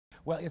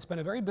Well, it's been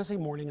a very busy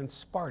morning in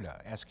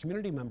Sparta as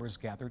community members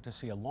gathered to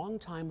see a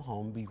longtime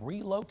home be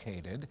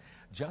relocated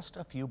just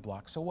a few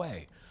blocks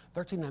away.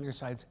 13 on your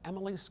side's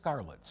Emily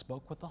Scarlett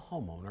spoke with the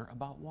homeowner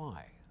about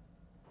why.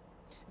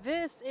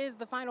 This is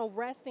the final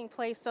resting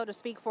place, so to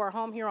speak, for a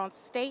home here on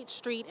State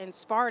Street in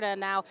Sparta.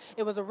 Now,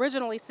 it was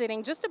originally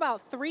sitting just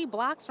about 3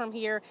 blocks from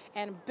here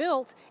and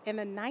built in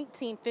the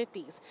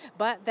 1950s.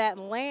 But that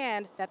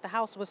land that the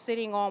house was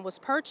sitting on was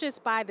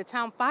purchased by the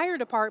town fire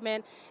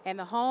department, and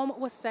the home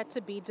was set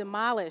to be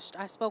demolished.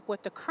 I spoke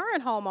with the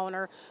current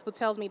homeowner, who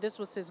tells me this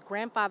was his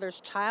grandfather's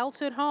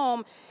childhood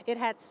home. It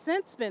had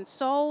since been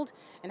sold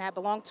and had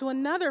belonged to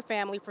another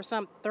family for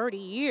some 30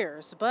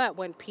 years. But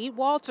when Pete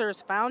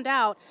Walters found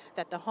out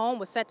that the home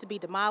was set to be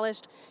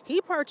demolished, he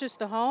purchased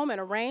the home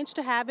and arranged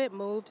to have it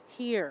moved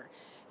here.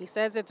 He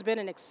says it's been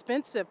an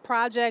expensive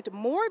project,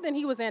 more than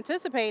he was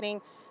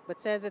anticipating, but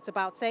says it's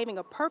about saving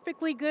a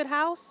perfectly good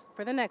house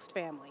for the next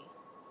family.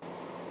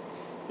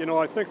 You know,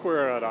 I think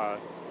we're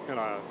in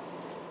a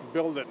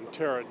build it and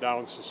tear it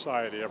down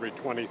society every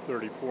 20,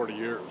 30, 40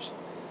 years.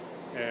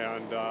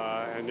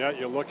 And yet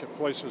you look at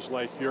places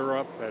like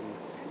Europe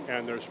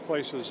and there's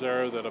places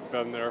there that have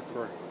been there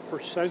for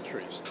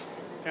centuries.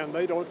 And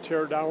they don't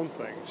tear down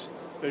things.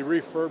 They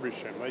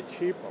refurbish them. They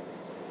keep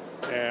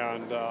them.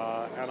 And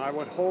I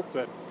would hope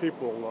that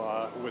people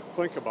would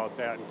think about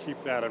that and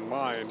keep that in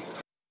mind.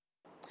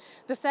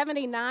 The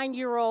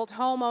 79-year-old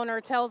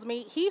homeowner tells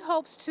me he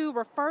hopes to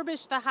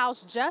refurbish the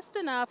house just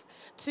enough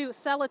to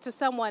sell it to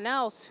someone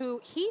else who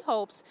he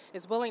hopes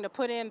is willing to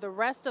put in the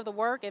rest of the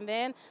work and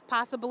then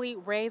possibly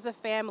raise a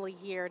family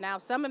here. Now,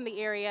 some in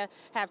the area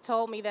have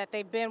told me that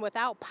they've been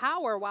without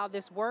power while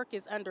this work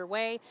is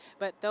underway,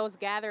 but those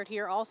gathered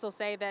here also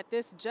say that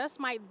this just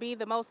might be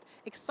the most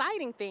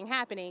exciting thing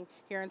happening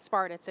here in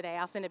Sparta today.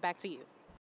 I'll send it back to you.